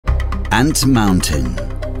Ant Mountain,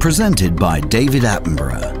 presented by David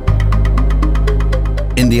Attenborough.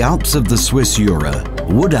 In the Alps of the Swiss Jura,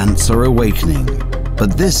 wood ants are awakening,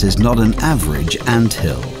 but this is not an average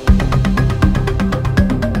anthill.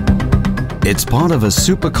 It's part of a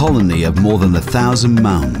super colony of more than 1,000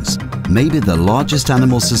 mounds, maybe the largest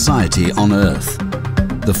animal society on Earth.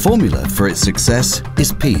 The formula for its success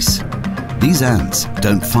is peace. These ants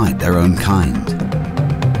don't fight their own kind.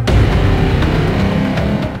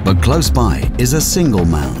 But close by is a single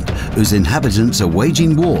mound whose inhabitants are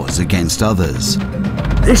waging wars against others.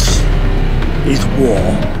 This is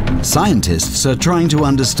war. Scientists are trying to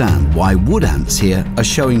understand why wood ants here are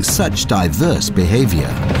showing such diverse behavior.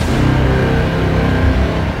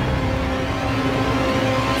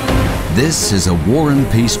 This is a war and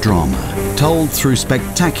peace drama, told through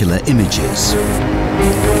spectacular images.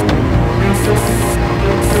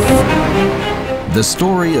 The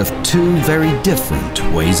story of two very different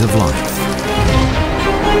ways of life.